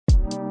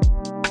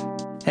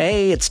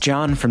Hey, it's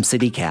John from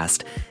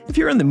CityCast. If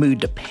you're in the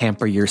mood to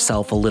pamper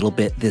yourself a little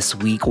bit this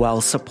week while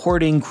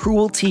supporting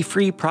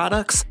cruelty-free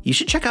products, you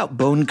should check out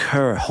Bon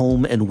Coeur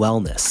Home and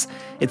Wellness.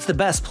 It's the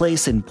best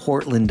place in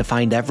Portland to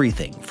find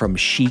everything from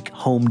chic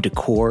home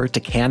decor to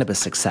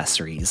cannabis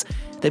accessories.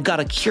 They've got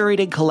a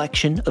curated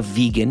collection of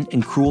vegan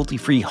and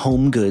cruelty-free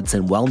home goods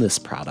and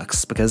wellness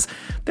products because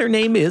their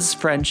name is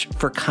French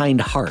for kind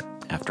heart,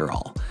 after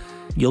all.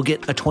 You'll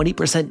get a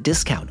 20%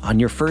 discount on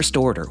your first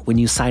order when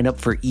you sign up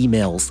for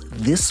emails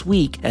this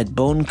week at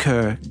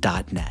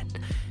boncoeur.net.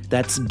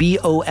 That's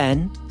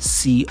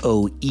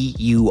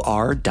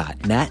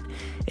BONCOEUR.net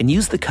and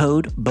use the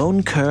code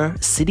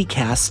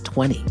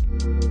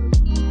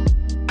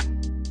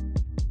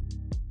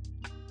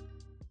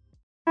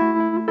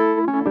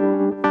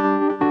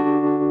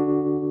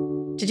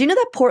Did you know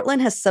that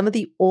Portland has some of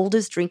the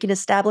oldest drinking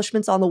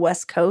establishments on the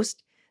West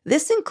Coast?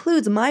 This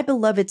includes my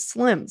beloved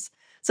Slim's.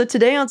 So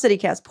today on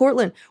CityCast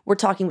Portland, we're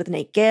talking with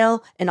Nate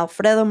Gale and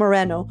Alfredo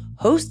Moreno,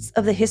 hosts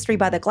of the History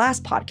by the Glass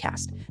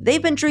podcast.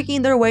 They've been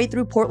drinking their way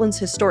through Portland's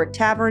historic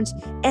taverns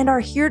and are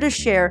here to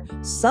share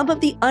some of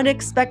the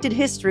unexpected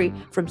history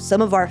from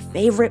some of our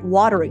favorite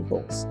watering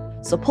holes.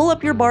 So pull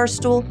up your bar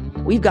stool,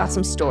 we've got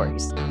some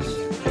stories.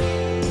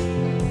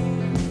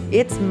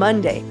 It's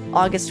Monday,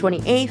 August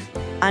 28th.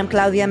 I'm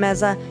Claudia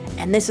Meza,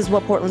 and this is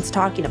what Portland's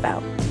talking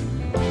about.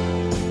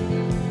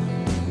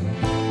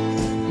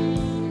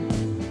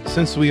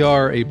 Since we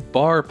are a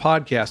bar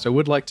podcast, I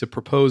would like to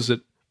propose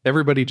that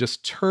everybody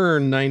just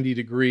turn 90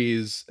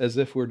 degrees as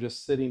if we're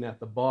just sitting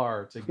at the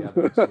bar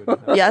together.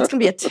 Yeah, it's going to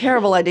be a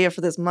terrible idea for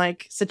this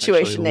mic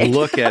situation, Nate.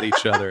 Look at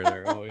each other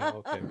there. Oh, yeah,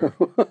 okay.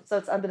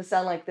 So I'm going to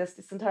sound like this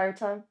entire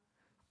time?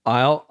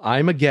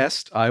 I'm a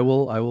guest. I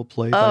will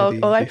play. I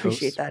the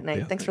appreciate host. that, Nate.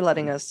 Yeah, Thanks for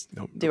letting us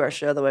do our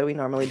show the way we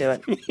normally do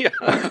it. Yeah.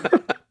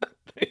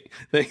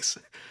 Thanks.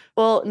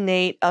 Well,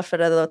 Nate,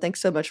 Alfredo,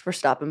 thanks so much for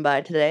stopping by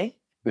today.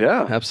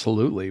 Yeah,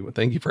 absolutely. Well,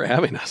 thank you for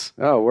having us.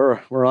 Oh,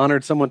 we're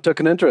honored someone took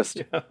an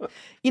interest. Yeah.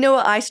 You know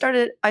what? I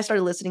started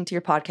listening to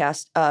your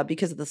podcast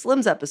because of the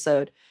Slims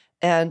episode,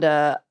 and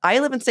I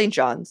live in St.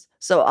 John's,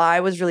 so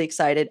I was really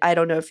excited. I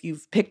don't know if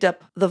you've picked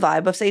up the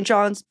vibe of St.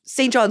 John's.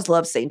 St. John's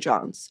loves St.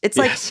 John's. It's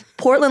like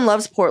Portland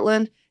loves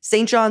Portland.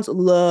 St. John's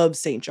loves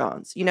St.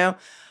 John's. You know,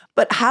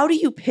 but how do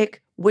you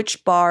pick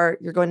which bar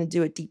you're going to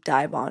do a deep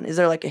dive on? Is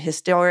there like a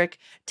historic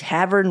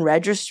tavern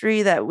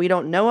registry that we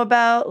don't know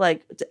about?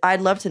 Like,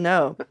 I'd love to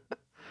know.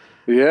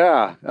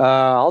 Yeah,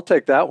 I'll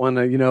take that one.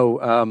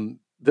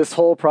 This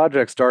whole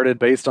project started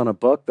based on a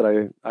book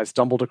that I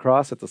stumbled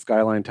across at the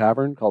Skyline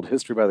Tavern called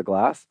History by the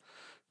Glass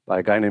by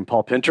a guy named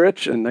Paul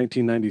Pinterich in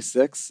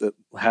 1996. It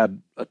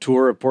had a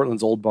tour of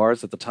Portland's old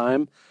bars at the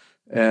time.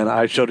 And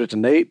I showed it to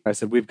Nate. I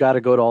said, we've got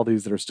to go to all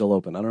these that are still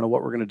open. I don't know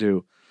what we're going to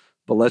do,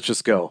 but let's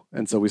just go.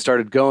 And so we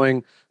started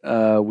going.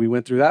 We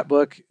went through that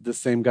book. This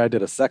same guy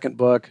did a second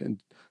book in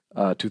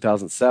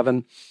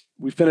 2007.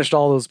 We finished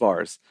all those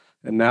bars.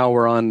 And now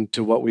we're on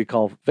to what we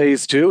call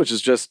phase 2, which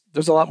is just,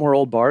 there's a lot more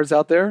old bars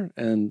out there.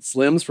 And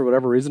Slim's, for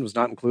whatever reason, was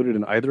not included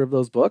in either of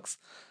those books.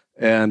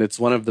 And it's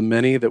one of the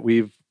many that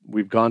we've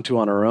gone to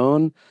on our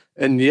own.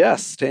 And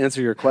yes, to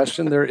answer your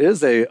question, there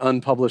is a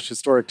unpublished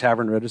historic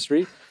tavern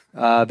registry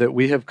that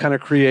we have kind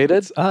of created.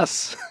 It's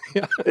us.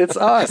 It's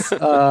us.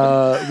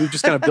 We've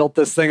just kind of built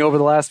this thing over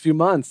the last few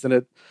months,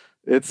 and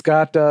it's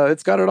got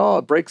it all.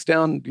 It breaks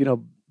down,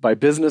 by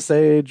business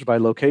age, by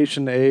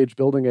location age,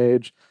 building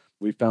age.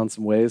 We found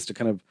some ways to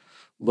kind of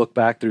look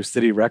back through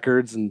city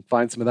records and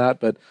find some of that,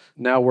 but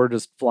now we're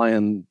just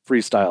flying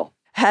freestyle.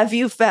 Have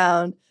you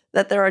found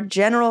that there are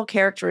general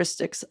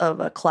characteristics of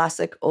a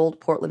classic old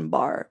Portland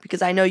bar?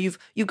 Because I know you've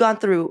gone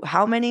through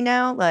how many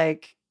now?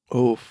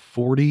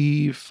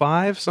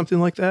 45, something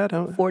like that.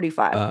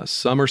 45.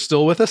 Some are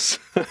still with us.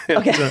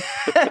 Okay.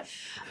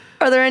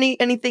 Are there any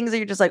things that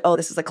you're just like, oh,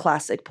 this is a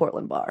classic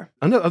Portland bar?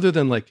 Other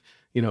than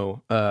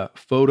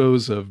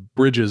photos of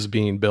bridges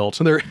being built.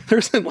 So there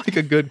isn't like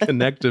a good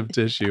connective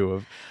tissue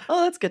of.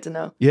 Oh, that's good to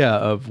know. Yeah,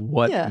 of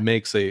what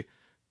makes a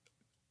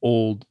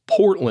old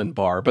Portland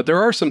bar. But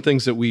there are some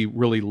things that we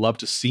really love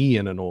to see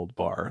in an old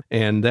bar.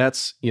 And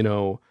that's,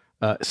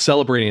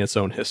 celebrating its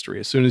own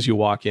history. As soon as you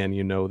walk in,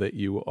 you know that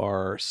you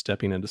are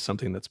stepping into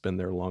something that's been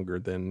there longer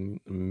than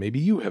maybe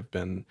you have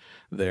been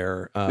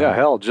there.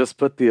 Just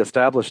put the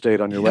established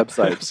date on your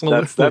website.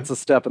 Absolutely. That's a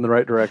step in the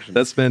right direction.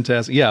 That's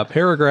fantastic. Yeah, a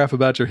paragraph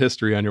about your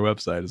history on your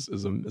website is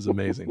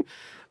amazing.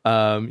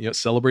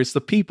 Celebrates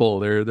the people.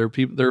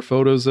 They're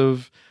photos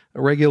of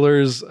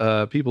regulars,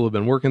 people who've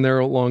been working there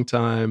a long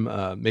time.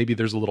 Maybe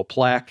there's a little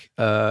plaque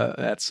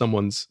at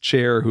someone's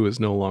chair who is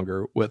no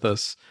longer with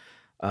us.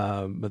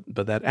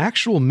 But that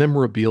actual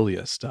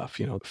memorabilia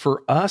stuff,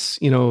 for us,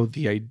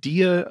 the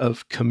idea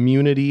of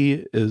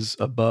community is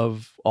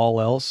above all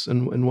else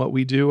in what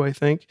we do, I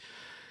think.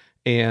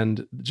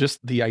 And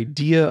just the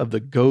idea of the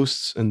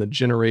ghosts and the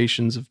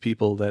generations of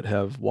people that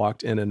have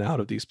walked in and out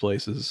of these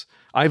places.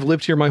 I've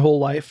lived here my whole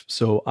life.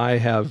 So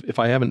if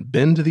I haven't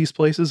been to these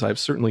places, I've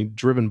certainly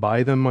driven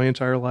by them my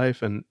entire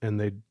life. And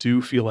they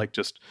do feel like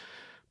just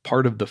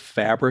part of the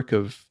fabric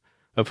of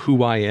of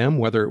who I am,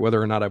 whether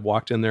or not I've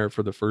walked in there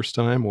for the first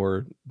time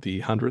or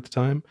the 100th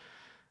time.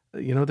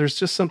 There's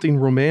just something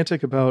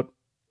romantic about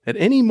at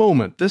any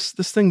moment, this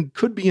thing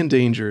could be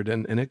endangered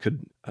and it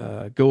could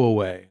go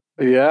away.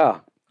 Yeah.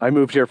 I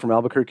moved here from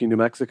Albuquerque, New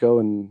Mexico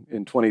in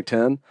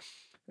 2010.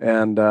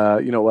 And,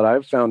 what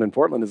I've found in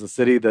Portland is a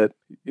city that,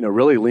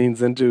 really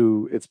leans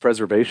into its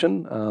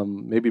preservation,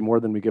 maybe more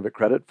than we give it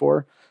credit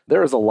for.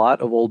 There is a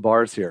lot of old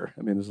bars here.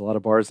 I mean, there's a lot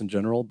of bars in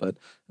general, but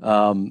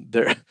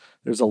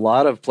there's a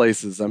lot of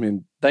places. I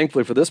mean,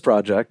 thankfully for this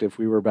project, if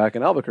we were back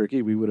in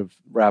Albuquerque, we would have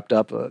wrapped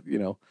up, a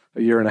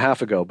year and a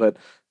half ago. But,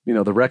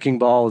 the wrecking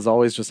ball is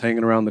always just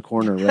hanging around the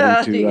corner,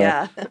 ready to,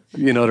 to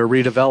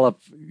redevelop,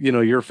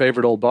 your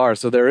favorite old bar.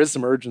 So there is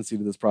some urgency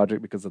to this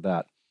project because of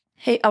that.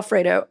 Hey,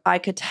 Alfredo, I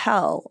could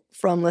tell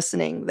from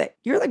listening that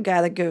you're the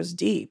guy that goes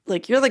deep.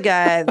 Like, you're the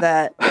guy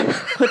that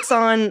puts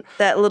on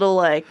that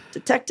little,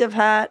 detective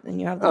hat and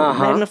you have the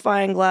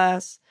magnifying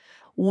glass.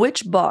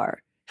 Which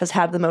bar has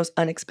had the most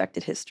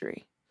unexpected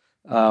history?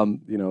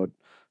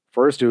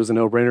 First, it was a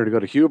no-brainer to go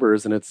to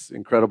Huber's and its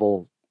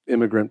incredible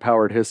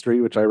immigrant-powered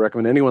history, which I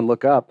recommend anyone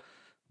look up.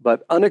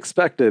 But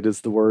unexpected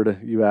is the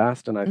word you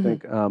asked, and I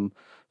think...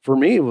 for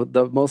me,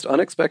 the most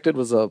unexpected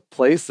was a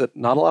place that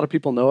not a lot of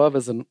people know of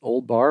as an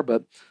old bar,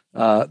 but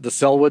the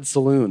Selwood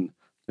Saloon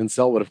in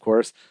Selwood, of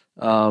course,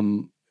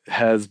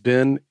 has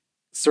been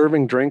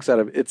serving drinks out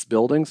of its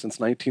building since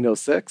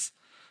 1906.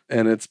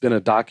 And it's been a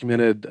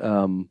documented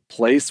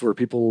place where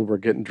people were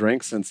getting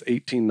drinks since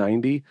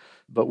 1890.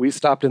 But we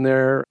stopped in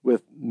there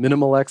with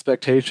minimal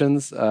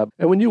expectations. And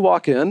when you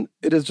walk in,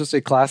 it is just a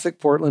classic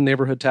Portland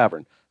neighborhood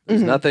tavern.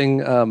 There's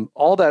nothing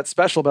all that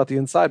special about the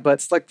inside, but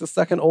it's like the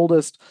second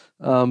oldest,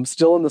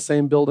 still in the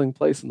same building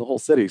place in the whole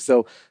city.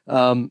 So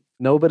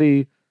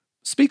nobody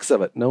speaks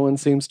of it. No one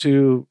seems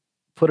to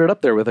put it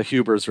up there with a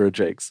Huber's or a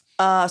Jake's.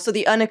 So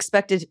the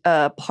unexpected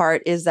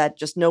part is that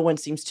just no one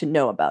seems to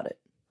know about it.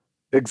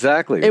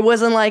 Exactly. It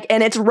wasn't like,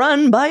 and it's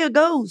run by a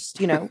ghost,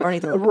 or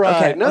anything.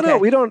 Right. Okay, No,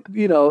 we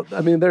don't,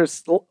 I mean,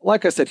 there's,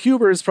 like I said,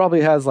 Huber's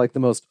probably has like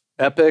the most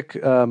epic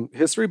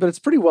history, but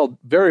it's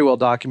very well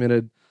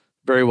documented.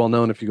 Very well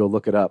known if you go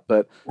look it up,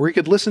 or you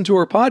could listen to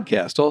our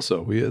podcast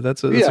also.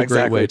 That's a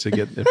great way to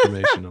get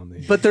information on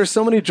the. But there's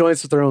so many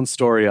joints with their own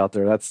story out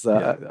there. That's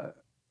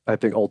I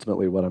think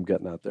ultimately what I'm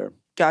getting at there.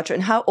 Gotcha.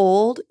 And how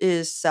old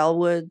is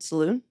Selwood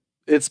Saloon?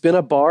 It's been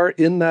a bar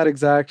in that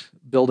exact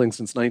building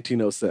since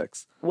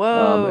 1906.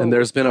 Whoa! And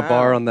there's been a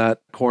bar on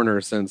that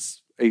corner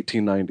since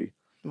 1890.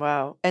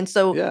 Wow! And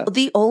so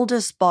the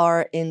oldest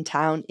bar in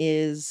town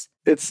is.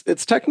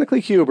 It's technically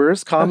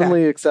Huber's,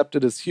 commonly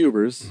accepted as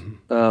Huber's,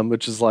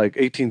 which is like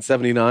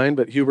 1879,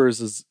 but Huber's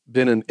has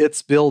been in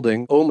its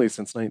building only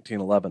since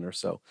 1911 or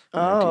so,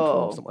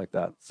 1912, something like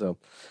that. So,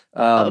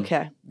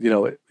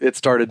 it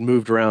started,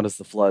 moved around as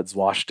the floods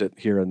washed it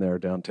here and there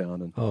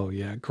downtown.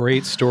 And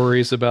great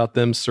stories about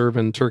them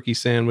serving turkey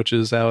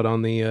sandwiches out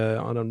on the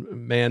on a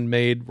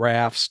man-made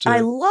rafts. I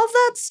love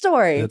that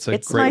story.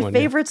 It's my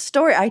favorite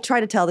story. I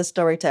try to tell this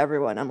story to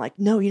everyone. I'm like,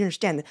 no, you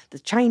understand. The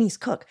Chinese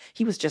cook,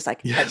 he was just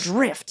like adrift.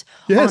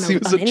 Yes,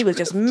 he was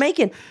just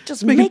making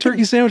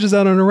turkey sandwiches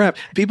out on a raft.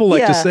 People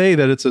like to say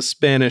that it's a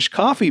Spanish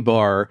coffee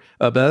bar,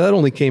 but that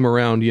only came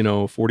around,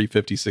 40,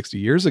 50, 60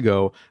 years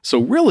ago. So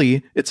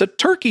really, it's a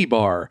turkey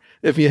bar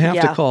if you have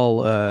to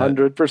call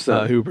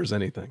 100% Huber's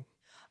anything.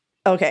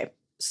 Okay,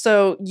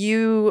 so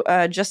you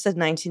just said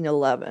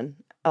 1911,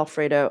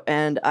 Alfredo,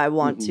 and I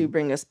want to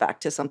bring us back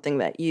to something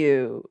that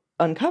you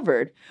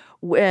uncovered.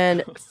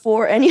 When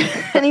for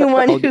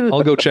anyone who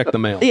I'll go check the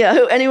mail.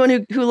 Yeah,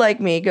 anyone who like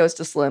me goes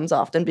to Slim's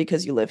often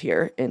because you live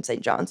here in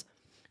St. John's,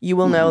 you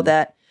will know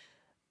that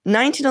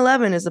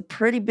 1911 is a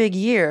pretty big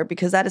year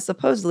because that is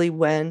supposedly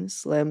when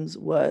Slim's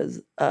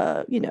was,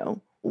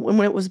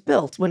 when it was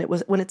built, when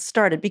it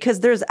started.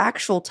 Because there's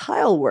actual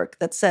tile work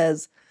that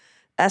says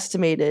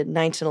estimated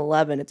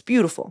 1911. It's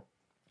beautiful,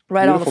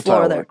 right on the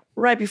floor there,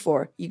 right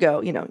before you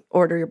go,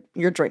 order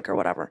your drink or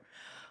whatever.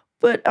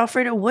 But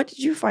Alfredo, what did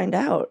you find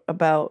out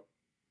about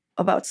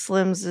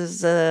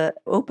Slim's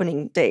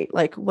opening date?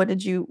 Like, what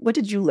did you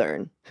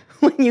learn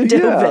when you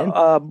dove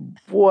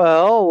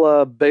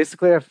in?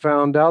 Basically, I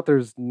found out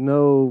there's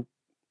no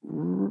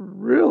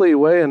really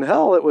way in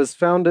hell it was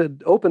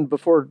opened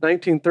before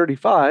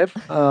 1935.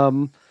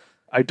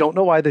 I don't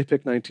know why they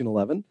picked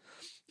 1911,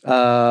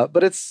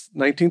 but it's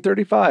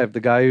 1935. The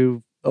guy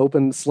who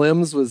opened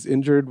Slim's was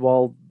injured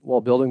while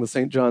building the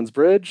St. John's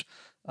Bridge.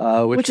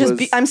 Which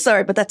is I'm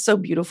sorry, but that's so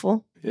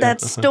beautiful.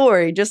 That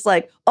story, just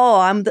like,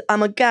 I'm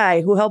a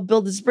guy who helped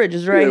build this bridge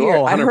is right here.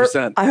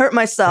 100%. I hurt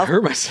myself.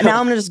 And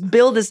now I'm going to just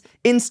build this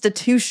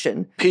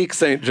institution. Peak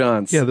St.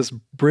 John's. Yeah, this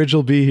bridge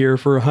will be here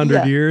for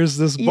 100 years.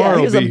 This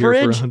bar will be here for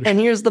 100 years. And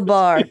here's the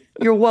bar.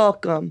 You're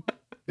welcome.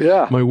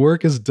 Yeah. My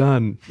work is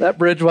done. That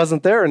bridge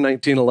wasn't there in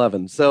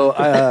 1911. So,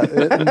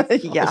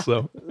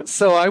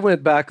 So I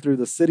went back through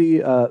the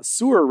city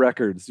sewer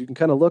records. You can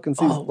kind of look and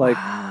see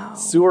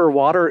sewer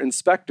water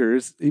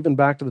inspectors, even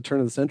back to the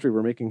turn of the century,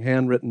 were making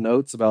handwritten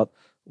notes about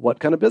what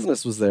kind of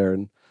business was there.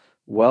 And,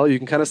 you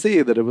can kind of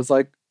see that it was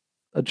like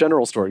a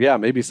general store. Yeah,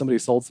 maybe somebody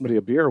sold somebody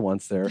a beer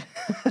once there,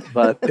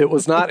 but it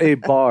was not a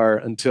bar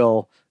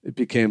until it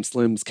became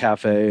Slim's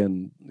Cafe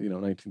in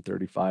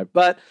 1935.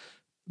 But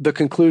the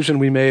conclusion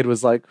we made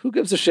was like, who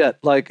gives a shit?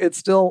 Like, it's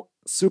still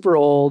super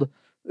old.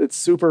 It's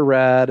super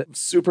rad,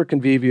 super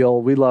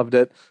convivial. We loved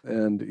it.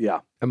 And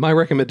yeah. And my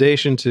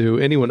recommendation to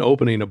anyone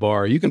opening a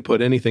bar, you can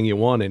put anything you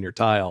want in your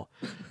tile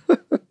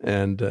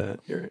and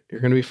you're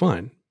going to be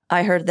fine.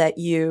 I heard that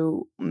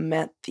you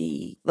met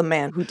the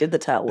man who did the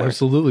tile work.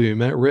 Absolutely. We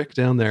met Rick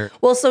down there.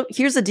 Well, so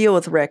here's the deal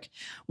with Rick.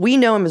 We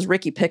know him as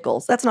Ricky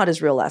Pickles. That's not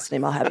his real last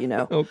name, I'll have you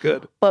know. Oh,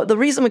 good. But the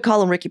reason we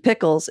call him Ricky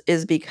Pickles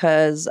is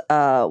because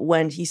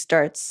when he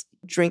starts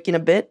drinking a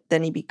bit,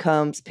 then he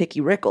becomes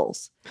Picky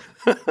Rickles.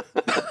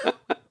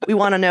 We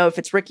want to know if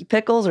it's Ricky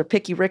Pickles or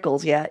Picky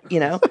Rickles yet,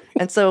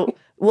 And so,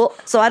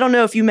 so I don't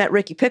know if you met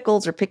Ricky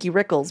Pickles or Picky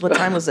Rickles. What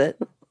time was it?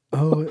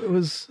 Oh, it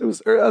was.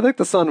 I think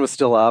the sun was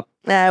still up.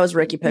 Nah, it was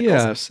Ricky Pickles.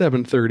 Yeah,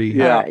 7:30.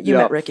 Yeah, all right, you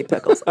met Ricky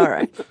Pickles. All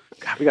right.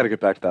 God, we got to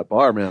get back to that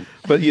bar, man.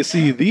 But you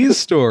see, these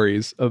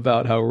stories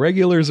about how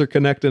regulars are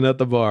connecting at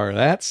the bar,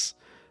 that's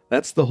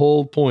the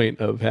whole point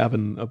of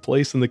having a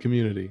place in the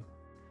community.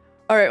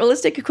 All right, well,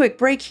 let's take a quick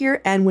break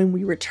here. And when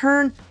we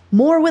return,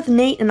 more with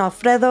Nate and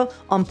Alfredo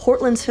on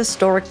Portland's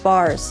historic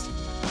bars.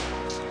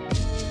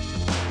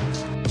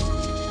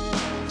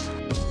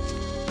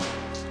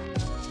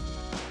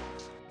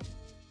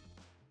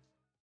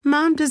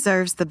 Mom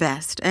deserves the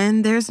best,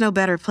 and there's no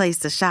better place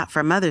to shop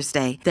for Mother's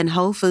Day than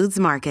Whole Foods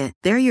Market.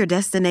 They're your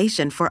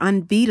destination for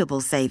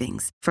unbeatable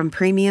savings, from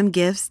premium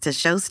gifts to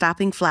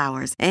show-stopping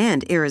flowers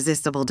and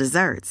irresistible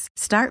desserts.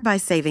 Start by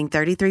saving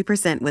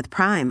 33% with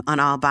Prime on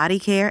all body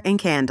care and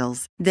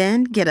candles.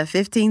 Then get a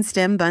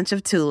 15-stem bunch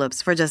of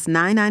tulips for just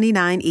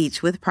 $9.99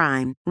 each with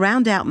Prime.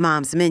 Round out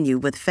Mom's menu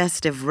with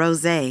festive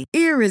rosé,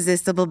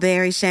 irresistible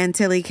berry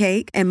chantilly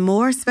cake, and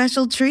more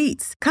special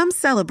treats. Come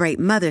celebrate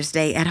Mother's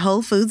Day at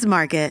Whole Foods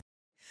Market.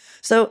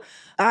 So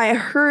I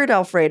heard,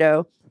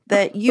 Alfredo,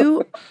 that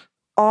you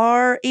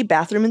are a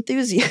bathroom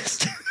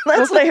enthusiast.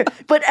 That's what I heard.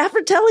 But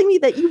after telling me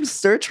that you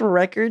search for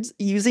records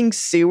using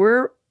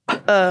sewer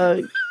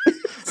I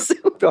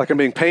feel like I'm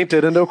being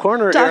painted into a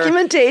corner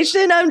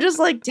documentation, I'm just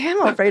like,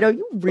 damn, Alfredo,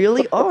 you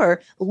really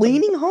are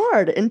leaning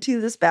hard into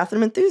this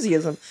bathroom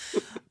enthusiasm.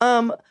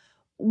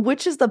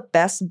 Which is the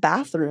best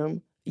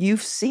bathroom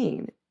you've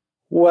seen?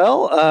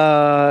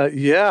 Well,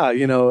 yeah,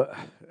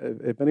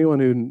 if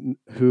anyone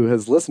who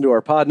has listened to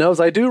our pod knows,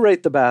 I do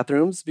rate the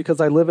bathrooms because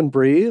I live and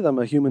breathe. I'm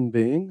a human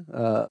being.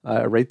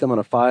 I rate them on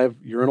a 5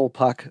 urinal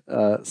puck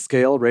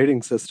scale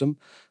rating system.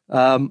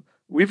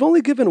 We've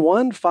only given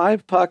one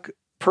 5 puck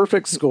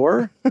perfect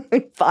score.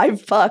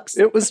 5 pucks.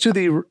 It was to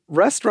the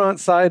restaurant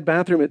side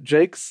bathroom at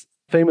Jake's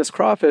Famous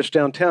Crawfish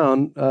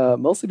downtown,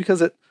 mostly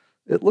because it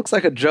looks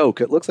like a joke.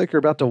 It looks like you're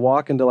about to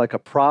walk into like a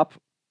prop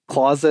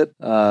closet.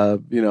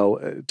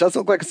 It doesn't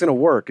look like it's going to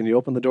work. And you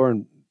open the door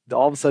and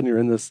all of a sudden you're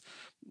in this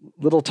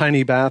little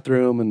tiny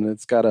bathroom and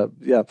it's got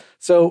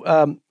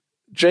So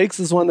Jake's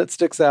is one that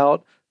sticks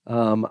out.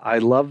 I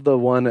love the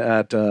one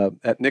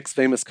at Nick's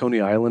Famous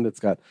Coney Island. It's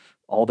got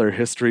all their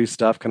history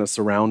stuff kind of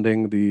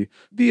surrounding the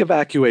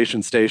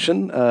evacuation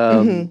station.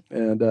 And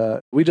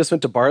we just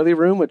went to Barley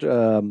Room, which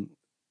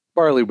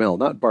Barley Mill,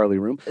 not Barley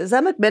Room. Is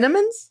that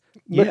McMiniman's?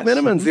 Yes.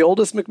 McMiniman's, the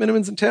oldest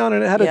McMiniman's in town,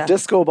 and it had a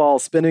disco ball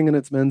spinning in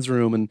its men's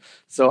room. And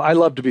so I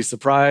love to be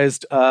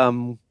surprised.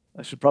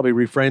 I should probably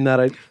reframe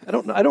that. I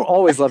don't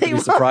always love to be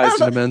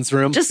surprised in a men's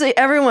room. Just say,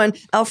 everyone,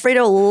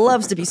 Alfredo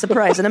loves to be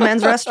surprised in a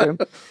men's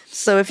restroom.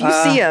 So if you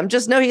see him,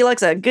 just know he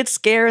likes a good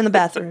scare in the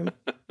bathroom.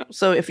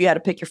 So if you had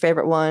to pick your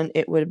favorite one,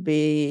 it would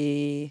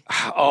be...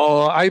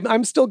 Oh,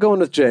 I'm still going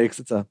with Jake's.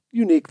 It's a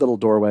unique little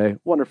doorway.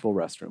 Wonderful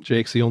restroom.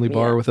 Jake's the only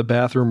bar with a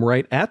bathroom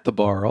right at the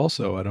bar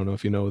also. I don't know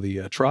if you know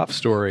the trough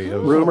story.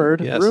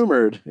 Rumored.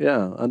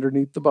 Yeah,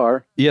 underneath the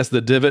bar. Yes,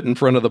 the divot in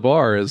front of the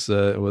bar is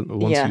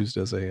once used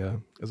as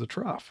a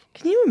trough.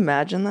 Can you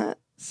imagine that?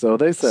 So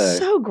they say.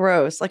 So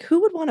gross. Like,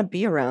 who would want to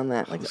be around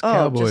that? Like,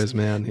 Cowboys,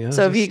 man. Yeah.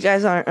 So if you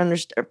guys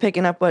aren't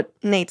picking up what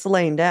Nate's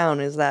laying down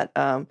is that,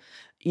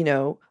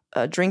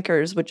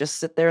 drinkers would just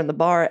sit there in the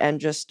bar and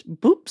just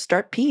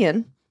start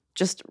peeing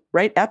just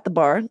right at the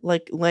bar,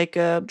 like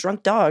a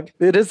drunk dog.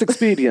 It is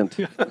expedient.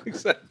 Yeah,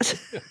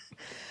 exactly.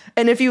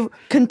 And if you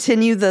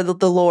continue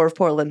the lore of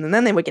Portland, and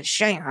then they would get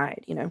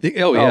shanghaied,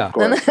 Oh, yeah. Of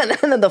course.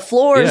 And then the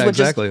floors would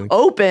exactly. just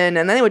open,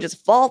 and then they would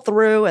just fall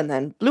through, and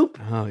then bloop.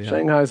 Oh, yeah.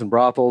 Shanghai's and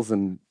brothers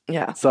and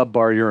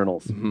sub-bar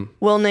urinals. Mm-hmm.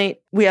 Well,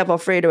 Nate, we have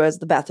Alfredo as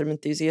the bathroom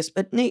enthusiast,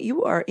 but Nate,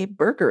 you are a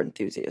burger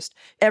enthusiast.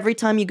 Every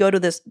time you go to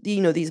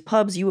these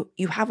pubs, you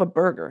have a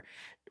burger.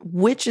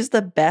 Which is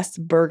the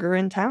best burger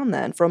in town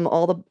then from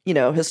all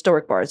the,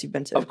 historic bars you've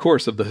been to? Of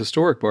course, of the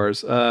historic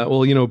bars.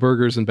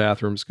 Burgers and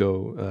bathrooms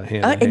go hand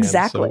in hand.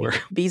 Exactly. So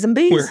B's and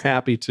B's. We're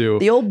happy to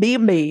the old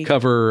B&B.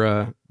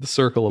 cover the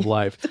circle of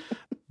life.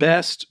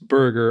 Best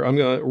burger. I'm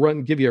going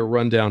to give you a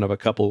rundown of a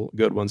couple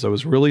good ones. I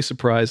was really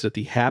surprised at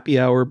the happy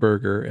hour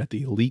burger at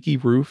the Leaky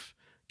Roof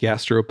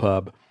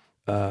Gastropub.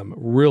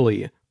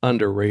 Really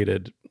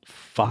underrated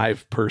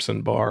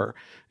 5-person bar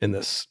in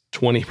this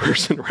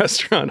 20-person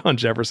restaurant on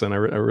Jefferson. I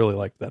really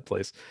like that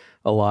place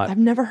a lot. I've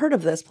never heard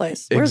of this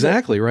place. Where is it?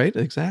 Exactly, right?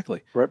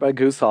 Exactly. Right by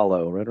Goose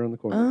Hollow, right around the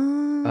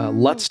corner.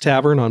 Lutz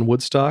Tavern on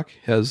Woodstock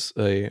has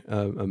a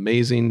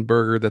amazing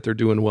burger that they're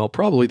doing well.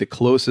 Probably the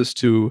closest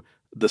to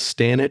the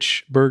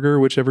Stanich burger,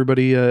 which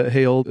everybody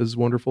hailed is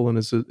wonderful and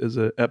is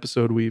an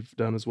episode we've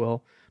done as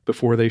well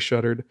before they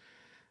shuttered.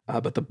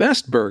 But the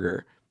best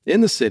burger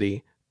in the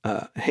city,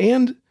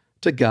 hand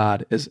to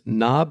God, is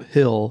Nob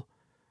Hill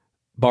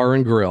Bar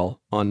and Grill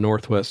on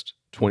Northwest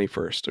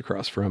 21st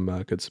across from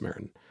Good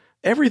Samaritan.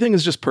 Everything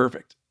is just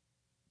perfect.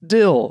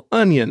 Dill,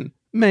 onion,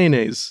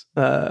 mayonnaise,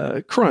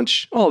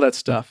 crunch, all that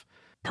stuff.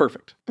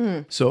 Perfect.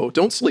 So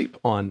don't sleep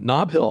on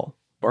Nob Hill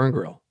Bar and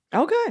Grill.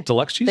 Okay.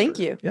 Deluxe cheeseburger. Thank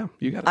you. Yeah,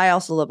 you got it. I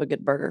also love a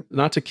good burger.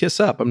 Not to kiss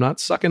up. I'm not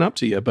sucking up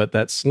to you, but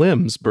that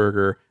Slim's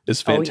burger is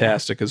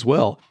fantastic as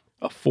well.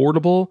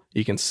 Affordable.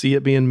 You can see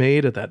it being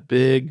made at that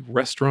big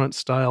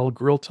restaurant-style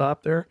grill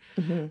top there.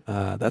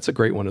 That's a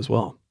great one as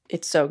well.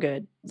 It's so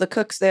good. The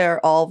cooks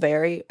there all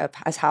vary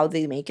as how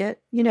they make it,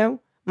 you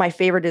know? My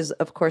favorite is,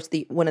 of course,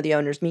 one of the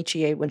owners,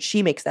 Michie. When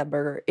she makes that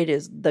burger, it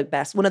is the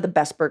best, one of the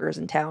best burgers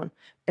in town.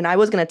 And I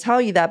was going to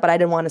tell you that, but I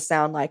didn't want to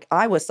sound like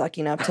I was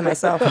sucking up to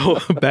myself.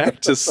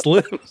 Back to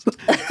Slim's.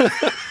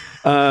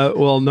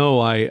 Well, no,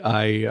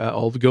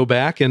 I'll go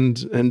back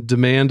and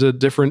demand a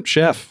different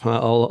chef.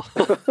 Well,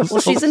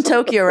 she's in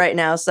Tokyo right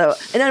now, so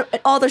and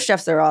all the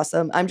chefs are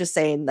awesome. I'm just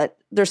saying that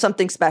there's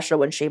something special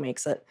when she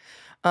makes it.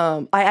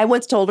 I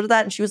once told her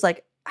that, and she was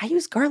like, I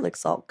use garlic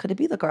salt. Could it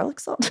be the garlic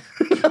salt?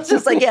 I was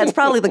just like, yeah, it's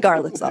probably the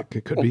garlic salt.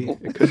 It could be.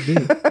 It could be.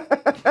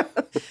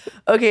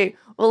 Okay,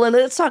 well, then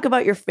let's talk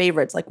about your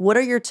favorites. Like, what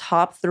are your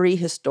top 3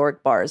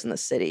 historic bars in the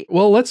city?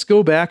 Well, let's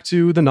go back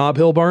to the Nob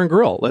Hill Bar and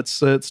Grill.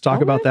 Let's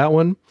talk about that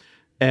one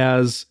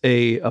as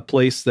a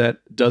place that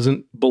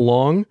doesn't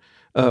belong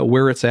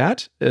where it's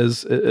at.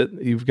 As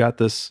you've got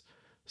this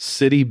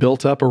city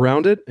built up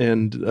around it,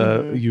 and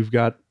you've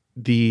got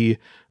the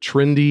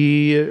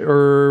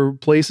trendy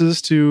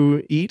places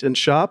to eat and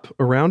shop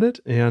around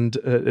it, and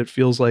it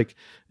feels like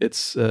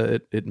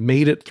it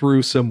made it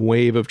through some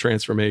wave of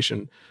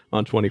transformation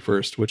on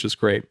 21st, which is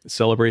great. It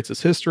celebrates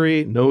its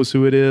history, knows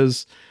who it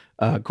is,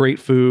 great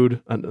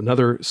food,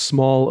 another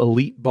small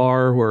elite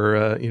bar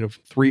where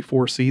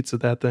 3-4 seats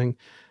at that thing,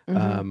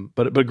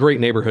 but a great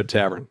neighborhood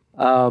tavern.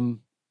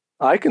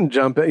 I can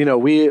jump in.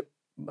 We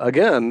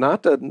again,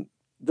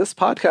 this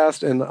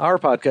podcast and our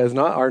podcast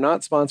are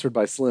not sponsored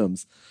by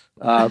Slim's,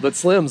 but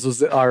Slim's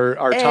was our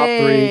top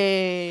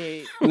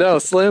 3. No,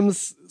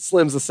 Slim's.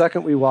 The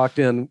second we walked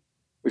in,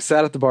 we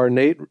sat at the bar.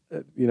 Nate,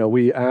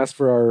 we asked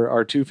for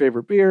our 2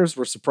 favorite beers.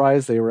 We're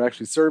surprised they were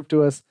actually served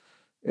to us,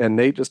 and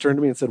Nate just turned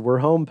to me and said, "We're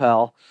home,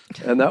 pal."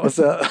 And that was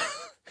it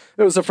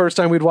was the first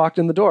time we'd walked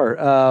in the door.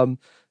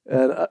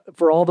 And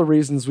for all the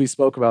reasons we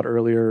spoke about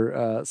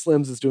earlier,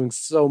 Slim's is doing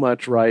so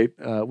much right.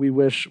 We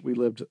wish we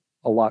lived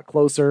a lot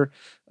closer,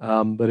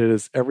 but it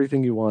is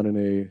everything you want in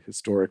a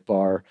historic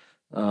bar.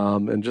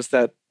 And just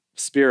that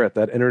spirit,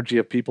 that energy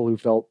of people who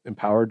felt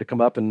empowered to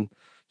come up and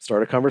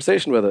start a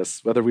conversation with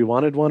us, whether we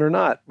wanted one or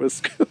not,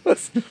 was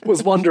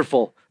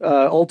wonderful.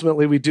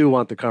 Ultimately, we do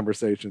want the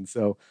conversation.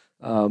 So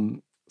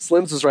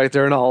Slim's is right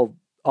there, and I'll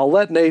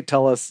let Nate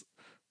tell us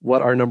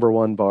what our number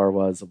 1 bar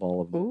was of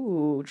all of them.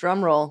 Ooh,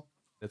 drum roll.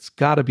 It's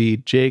got to be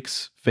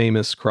Jake's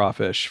Famous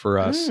Crawfish for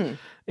us,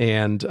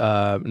 and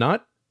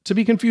not to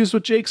be confused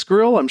with Jake's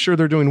Grill. I'm sure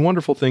they're doing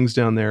wonderful things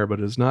down there, but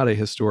it's not a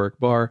historic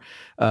bar.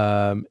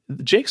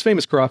 Jake's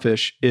Famous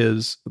Crawfish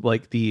is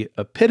like the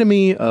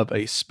epitome of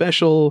a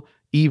special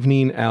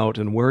evening out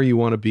and where you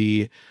want to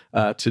be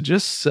to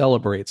just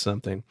celebrate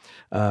something.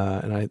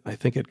 And I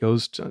think it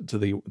goes to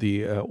the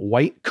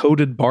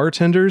white-coated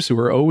bartenders who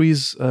are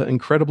always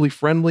incredibly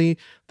friendly,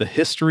 the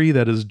history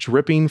that is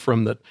dripping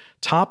from the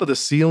top of the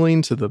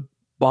ceiling to the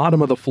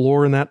bottom of the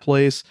floor in that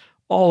place,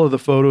 all of the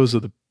photos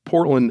of the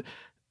Portland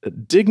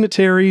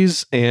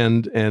dignitaries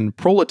and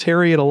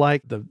proletariat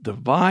alike, the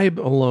vibe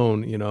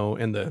alone,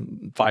 and the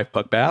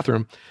 5-puck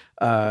bathroom.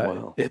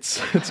 Wow.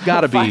 It's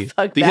got to be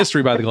the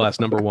History by the Glass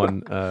number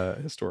 1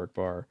 historic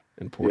bar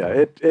in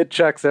Portland. Yeah, it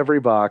checks every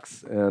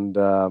box, and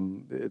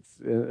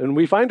and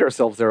we find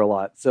ourselves there a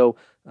lot. So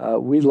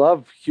we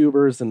love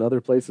Huber's and other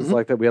places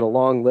like that. We had a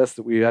long list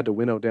that we had to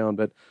winnow down,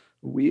 but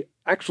we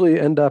actually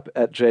end up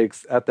at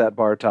Jake's at that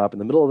bar top in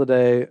the middle of the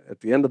day,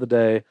 at the end of the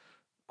day,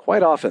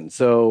 quite often.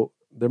 So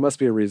there must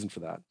be a reason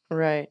for that.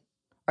 Right.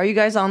 Are you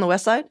guys on the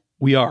west side?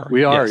 We are.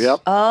 Yes.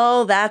 Yep.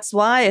 Oh, that's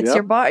why. It's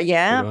your bar.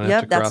 Yeah.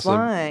 Yep. That's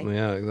why.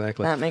 Yeah,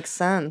 exactly. That makes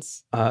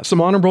sense. Some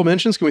honorable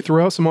mentions. Can we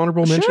throw out some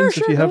honorable mentions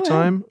if you have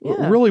time?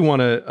 Yeah. Really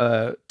want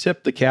to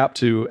tip the cap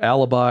to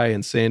Alibi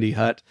and Sandy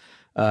Hut.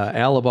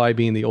 Alibi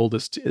being the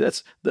oldest.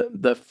 That's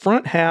the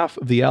front half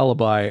of the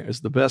Alibi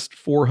is the best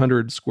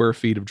 400 square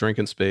feet of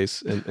drinking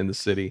space in the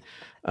city.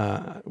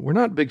 We're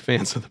not big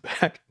fans of the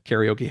back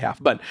karaoke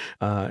half, but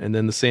and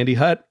then the Sandy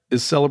Hut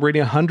is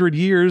celebrating 100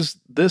 years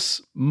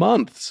this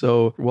month.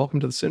 So welcome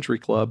to the Century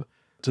Club,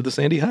 to the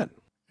Sandy Hut.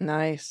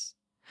 Nice.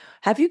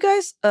 Have you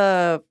guys,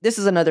 this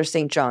is another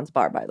St. John's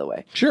bar, by the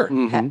way. Sure.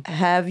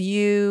 Have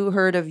you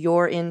heard of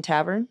Your Inn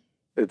Tavern?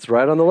 It's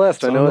right on the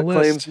list. It's I know on it the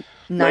claims list.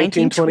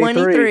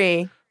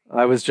 1923.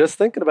 I was just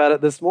thinking about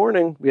it this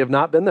morning. We have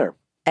not been there.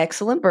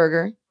 Excellent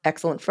burger,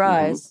 excellent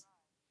fries,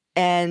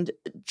 and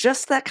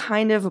just that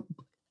kind of,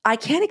 I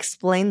can't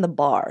explain the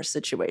bar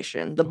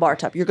situation, the bar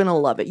top. You're going to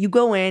love it. You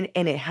go in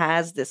and it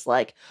has this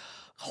like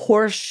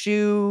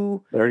horseshoe.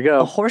 There you go.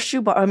 A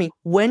horseshoe bar. I mean,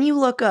 when you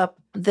look up,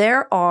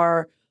 there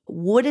are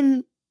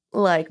wooden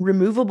like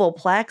removable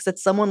plaques that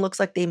someone looks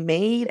like they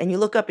made, and you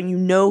look up and you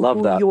know Love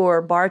who that.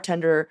 your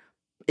bartender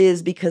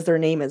is because their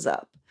name is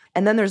up.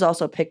 And then there's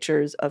also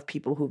pictures of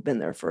people who've been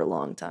there for a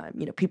long time.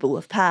 You know, people who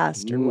have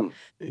passed. Or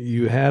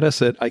You had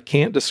us at, I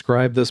can't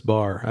describe this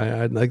bar.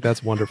 I think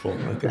that's wonderful.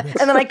 I think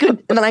that's, and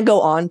then I go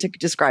on to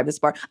describe this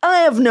bar. I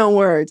have no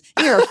words.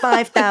 Here are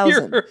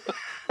 5,000.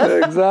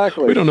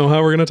 Exactly. we don't know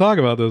how we're going to talk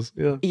about this.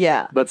 Yeah.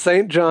 Yeah. But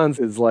St. John's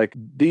is like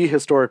the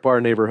historic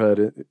bar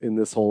neighborhood in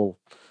this whole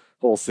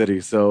city.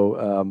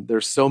 So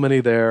there's so many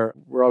there.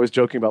 We're always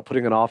joking about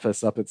putting an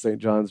office up at St.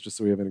 John's just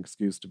so we have an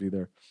excuse to be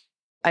there.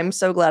 I'm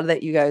so glad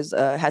that you guys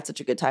had such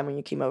a good time when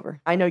you came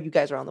over. I know you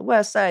guys are on the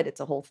west side.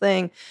 It's a whole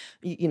thing.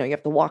 You know, you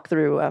have to walk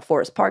through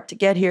Forest Park to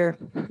get here.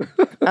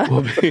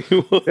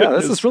 Yeah,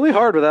 this is really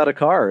hard without a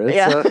car.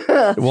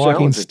 It's, walking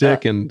challenging.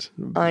 stick and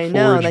I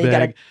know. And forage then you got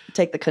bag. to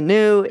take the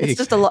canoe. It's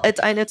just a lot.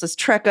 I know it's a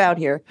trek out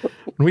here.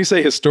 When we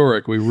say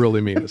historic, we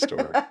really mean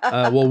historic.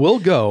 Well, we'll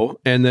go,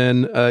 and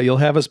then you'll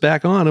have us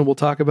back on, and we'll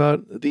talk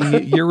about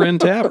the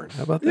year-end tavern.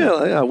 How about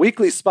that? Yeah,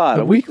 weekly spot.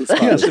 A A weekly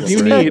spot. yes, is if what you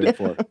we're aiming need-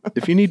 for.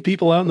 If you need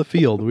people out in the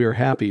field, we are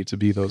happy to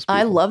be those people.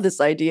 I love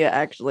this idea,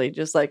 actually.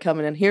 Just like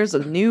coming in. Here's a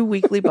new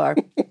weekly bar.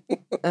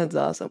 That's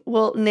awesome.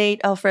 Well, Nate,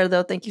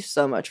 Alfredo, thank you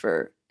so much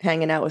for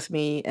hanging out with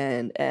me.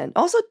 And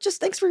also just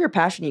thanks for your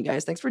passion, you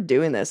guys. Thanks for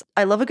doing this.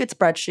 I love a good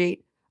spreadsheet.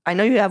 I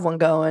know you have one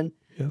going.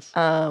 Yes.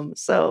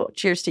 So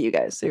cheers to you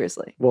guys.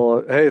 Seriously.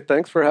 Well, hey,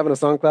 thanks for having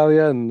us on,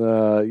 Claudia. And,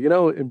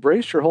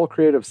 embrace your whole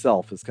creative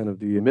self is kind of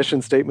the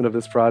mission statement of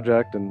this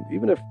project. And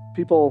even if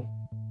people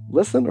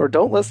listen or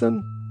don't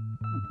listen,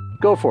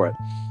 go for it.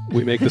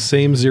 We make the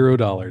same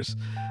 $0.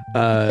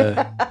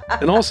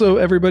 And also,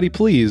 everybody,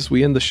 please,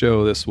 we end the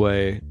show this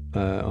way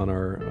on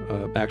our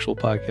actual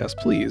podcast.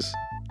 Please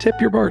tip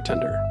your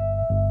bartender.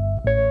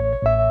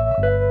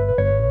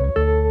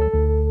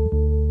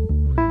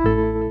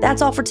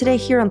 That's all for today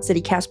here on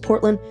CityCast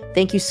Portland.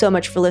 Thank you so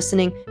much for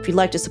listening. If you'd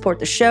like to support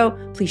the show,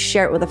 please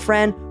share it with a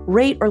friend,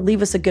 rate or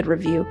leave us a good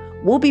review.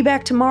 We'll be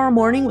back tomorrow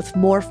morning with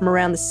more from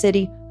around the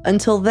city.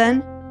 Until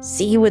then,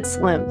 see you at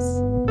Slim's.